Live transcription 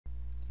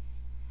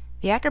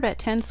The Acrobat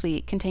 10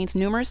 suite contains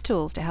numerous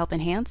tools to help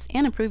enhance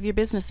and improve your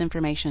business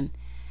information.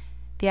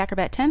 The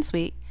Acrobat 10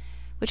 suite,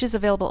 which is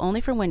available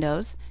only for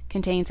Windows,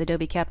 contains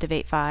Adobe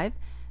Captivate 5,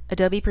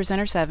 Adobe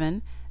Presenter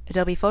 7,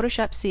 Adobe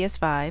Photoshop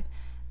CS5,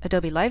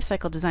 Adobe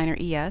Lifecycle Designer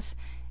ES,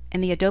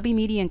 and the Adobe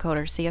Media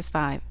Encoder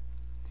CS5.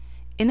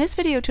 In this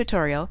video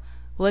tutorial,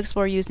 we'll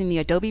explore using the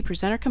Adobe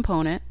Presenter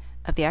component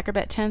of the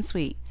Acrobat 10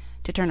 suite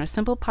to turn a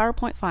simple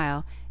PowerPoint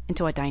file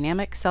into a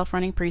dynamic,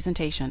 self-running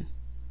presentation.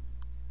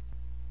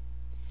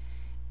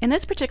 In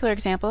this particular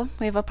example,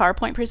 we have a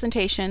PowerPoint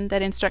presentation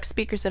that instructs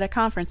speakers at a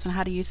conference on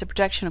how to use the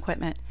projection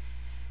equipment.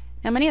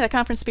 Now, many of the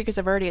conference speakers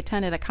have already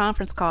attended a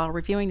conference call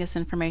reviewing this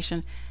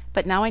information,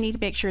 but now I need to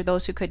make sure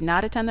those who could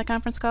not attend the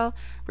conference call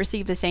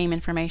receive the same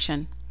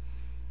information.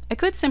 I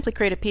could simply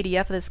create a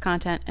PDF of this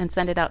content and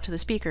send it out to the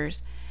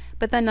speakers,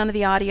 but then none of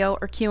the audio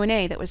or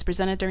Q&A that was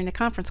presented during the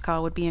conference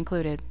call would be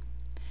included.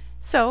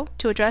 So,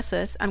 to address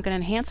this, I'm going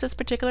to enhance this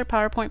particular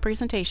PowerPoint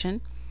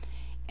presentation,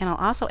 and I'll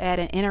also add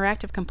an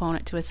interactive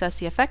component to assess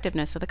the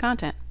effectiveness of the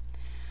content.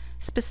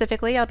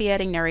 Specifically, I'll be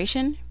adding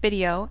narration,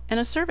 video, and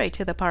a survey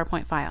to the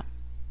PowerPoint file.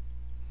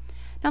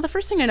 Now, the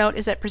first thing to note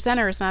is that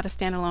Presenter is not a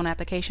standalone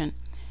application.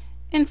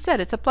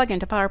 Instead, it's a plugin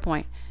to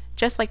PowerPoint,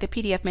 just like the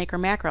PDF Maker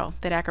macro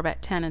that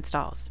Acrobat 10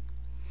 installs.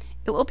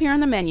 It will appear in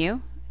the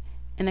menu,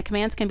 and the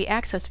commands can be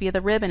accessed via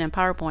the ribbon in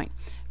PowerPoint,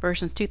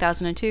 versions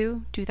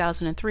 2002,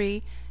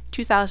 2003,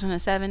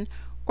 2007,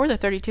 or the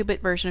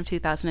 32-bit version of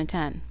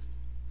 2010.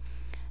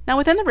 Now,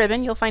 within the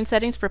ribbon, you'll find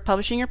settings for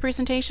publishing your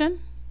presentation,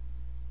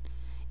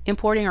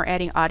 importing or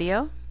adding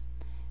audio,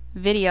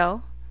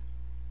 video,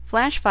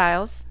 flash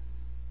files,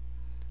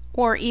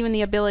 or even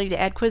the ability to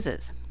add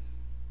quizzes.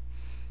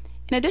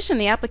 In addition,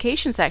 the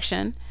application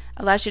section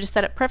allows you to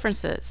set up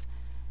preferences,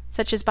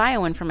 such as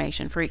bio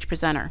information for each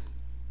presenter.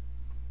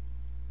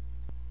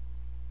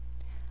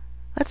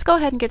 Let's go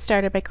ahead and get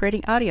started by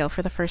creating audio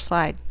for the first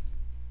slide.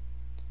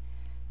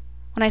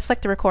 When I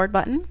select the record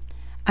button,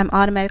 I'm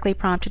automatically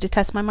prompted to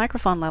test my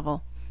microphone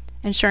level,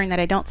 ensuring that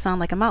I don't sound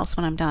like a mouse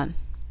when I'm done.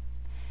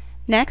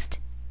 Next,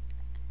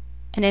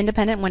 an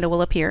independent window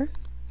will appear,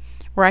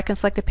 where I can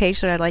select the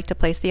page that I'd like to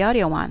place the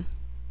audio on.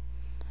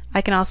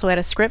 I can also add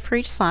a script for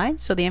each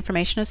slide so the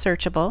information is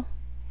searchable,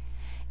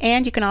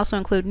 and you can also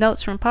include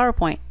notes from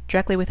PowerPoint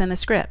directly within the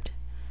script.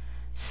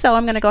 So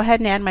I'm going to go ahead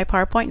and add my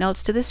PowerPoint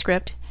notes to this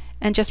script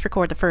and just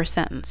record the first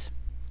sentence.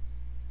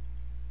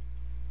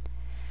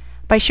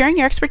 By sharing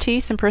your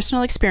expertise and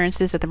personal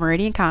experiences at the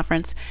Meridian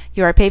Conference,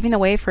 you are paving the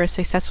way for a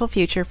successful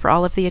future for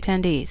all of the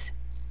attendees.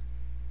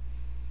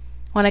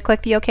 When I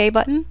click the OK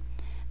button,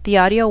 the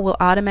audio will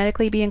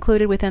automatically be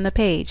included within the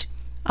page,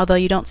 although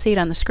you don't see it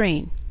on the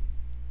screen.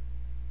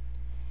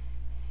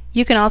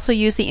 You can also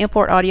use the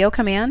Import Audio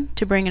command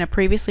to bring in a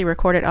previously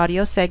recorded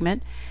audio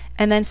segment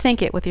and then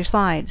sync it with your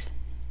slides.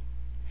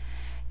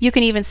 You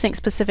can even sync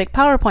specific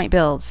PowerPoint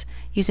builds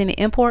using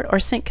the Import or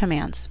Sync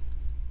commands.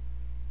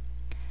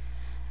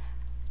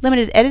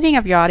 Limited editing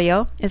of your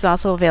audio is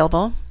also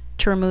available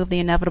to remove the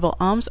inevitable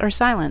ums or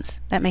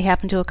silence that may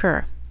happen to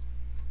occur.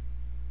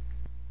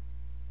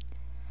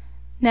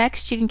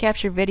 Next, you can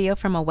capture video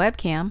from a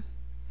webcam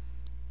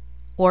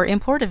or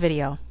import a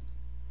video.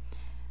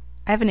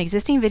 I have an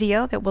existing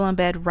video that will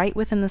embed right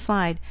within the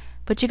slide,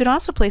 but you could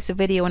also place a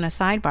video in a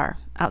sidebar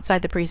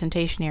outside the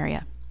presentation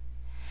area.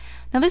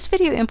 Now, this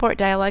video import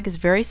dialog is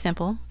very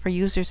simple for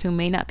users who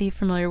may not be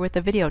familiar with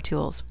the video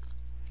tools.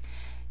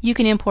 You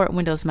can import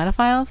Windows Meta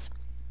files,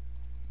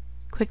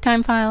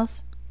 QuickTime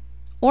files,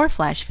 or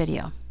Flash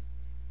video.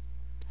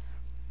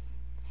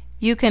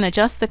 You can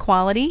adjust the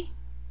quality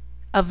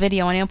of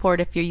video on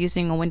import if you're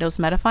using a Windows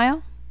Meta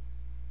file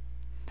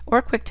or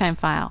a QuickTime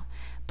file,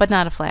 but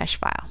not a Flash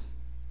file.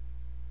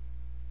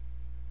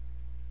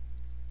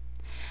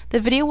 The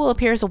video will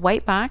appear as a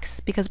white box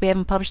because we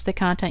haven't published the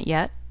content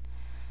yet,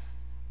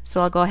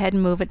 so I'll go ahead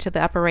and move it to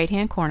the upper right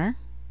hand corner.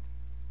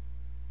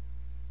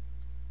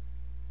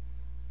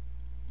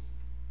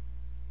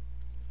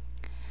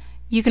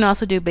 You can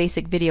also do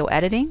basic video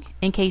editing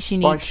in case you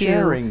need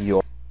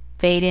to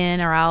fade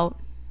in or out,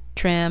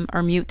 trim,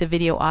 or mute the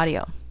video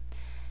audio.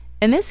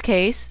 In this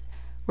case,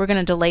 we're going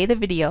to delay the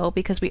video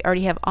because we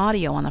already have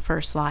audio on the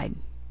first slide.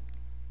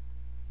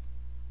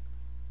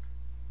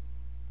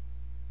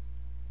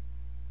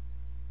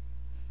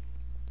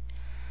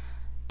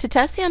 To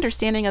test the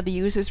understanding of the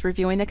users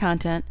reviewing the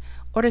content,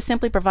 or to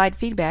simply provide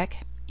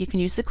feedback, you can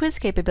use the quiz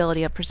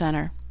capability of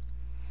Presenter.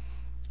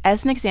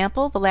 As an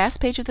example, the last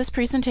page of this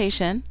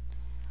presentation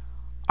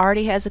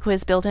already has a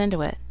quiz built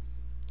into it.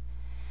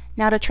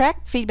 Now, to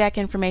track feedback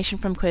information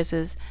from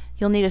quizzes,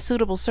 you'll need a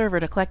suitable server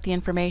to collect the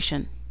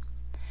information.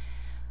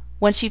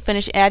 Once you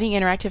finish adding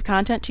interactive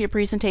content to your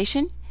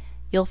presentation,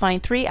 you'll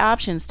find three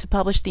options to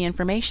publish the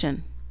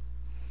information.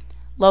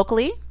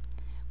 Locally,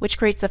 which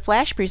creates a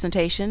Flash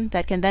presentation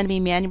that can then be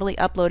manually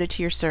uploaded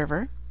to your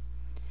server.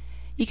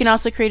 You can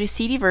also create a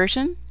CD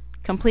version,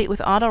 complete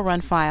with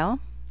auto-run file,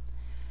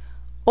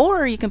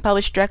 or you can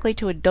publish directly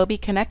to Adobe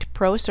Connect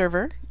Pro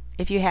server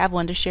if you have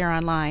one to share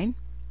online.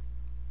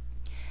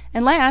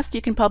 And last,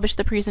 you can publish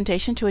the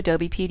presentation to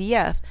Adobe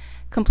PDF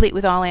complete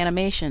with all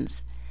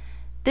animations.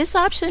 This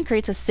option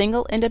creates a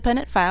single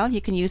independent file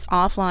you can use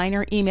offline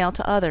or email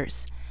to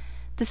others.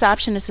 This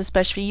option is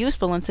especially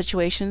useful in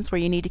situations where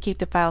you need to keep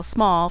the file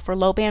small for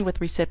low bandwidth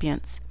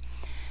recipients.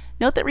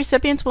 Note that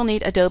recipients will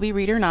need Adobe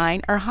Reader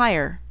 9 or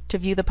higher to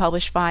view the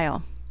published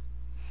file.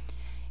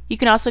 You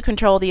can also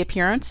control the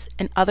appearance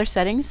and other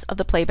settings of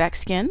the playback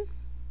skin.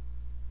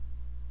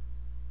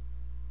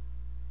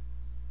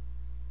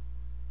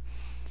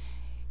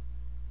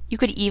 You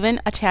could even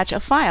attach a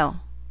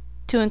file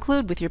to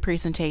include with your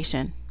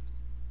presentation.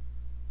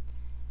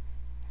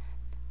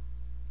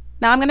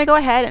 Now I'm going to go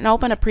ahead and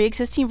open a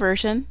pre-existing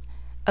version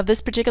of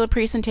this particular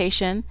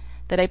presentation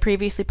that I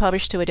previously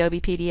published to Adobe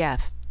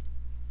PDF.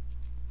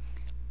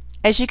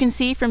 As you can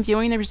see from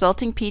viewing the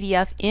resulting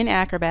PDF in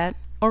Acrobat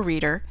or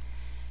Reader,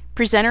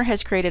 Presenter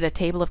has created a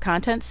table of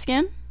contents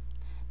skin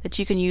that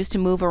you can use to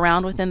move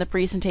around within the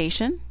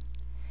presentation.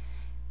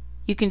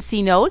 You can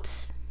see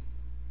notes,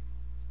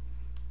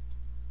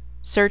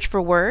 search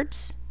for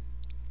words,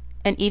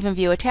 and even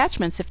view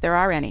attachments if there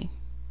are any.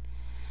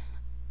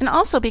 And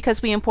also,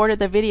 because we imported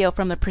the video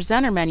from the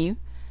Presenter menu,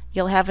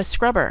 you'll have a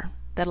scrubber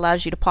that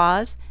allows you to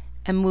pause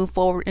and move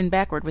forward and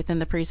backward within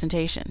the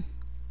presentation.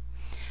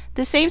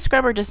 The same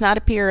scrubber does not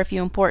appear if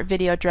you import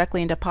video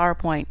directly into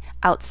PowerPoint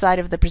outside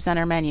of the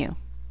Presenter menu.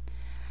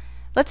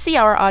 Let's see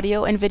how our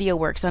audio and video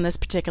works on this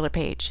particular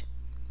page.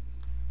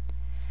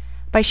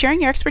 By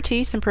sharing your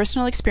expertise and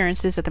personal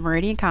experiences at the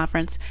Meridian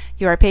Conference,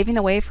 you are paving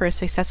the way for a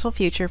successful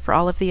future for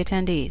all of the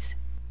attendees.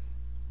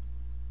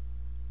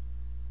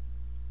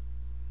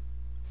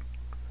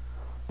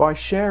 By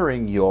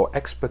sharing your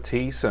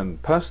expertise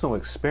and personal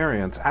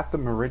experience at the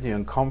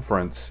Meridian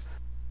Conference.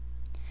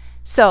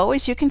 So,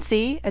 as you can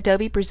see,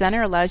 Adobe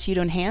Presenter allows you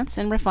to enhance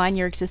and refine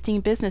your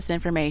existing business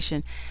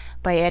information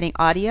by adding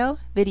audio,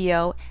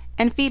 video,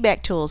 and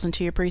feedback tools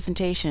into your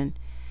presentation.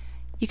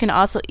 You can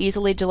also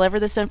easily deliver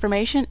this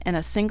information in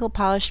a single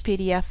polished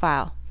PDF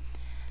file.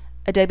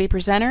 Adobe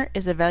Presenter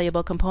is a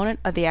valuable component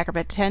of the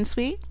Acrobat 10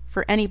 suite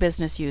for any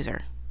business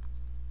user.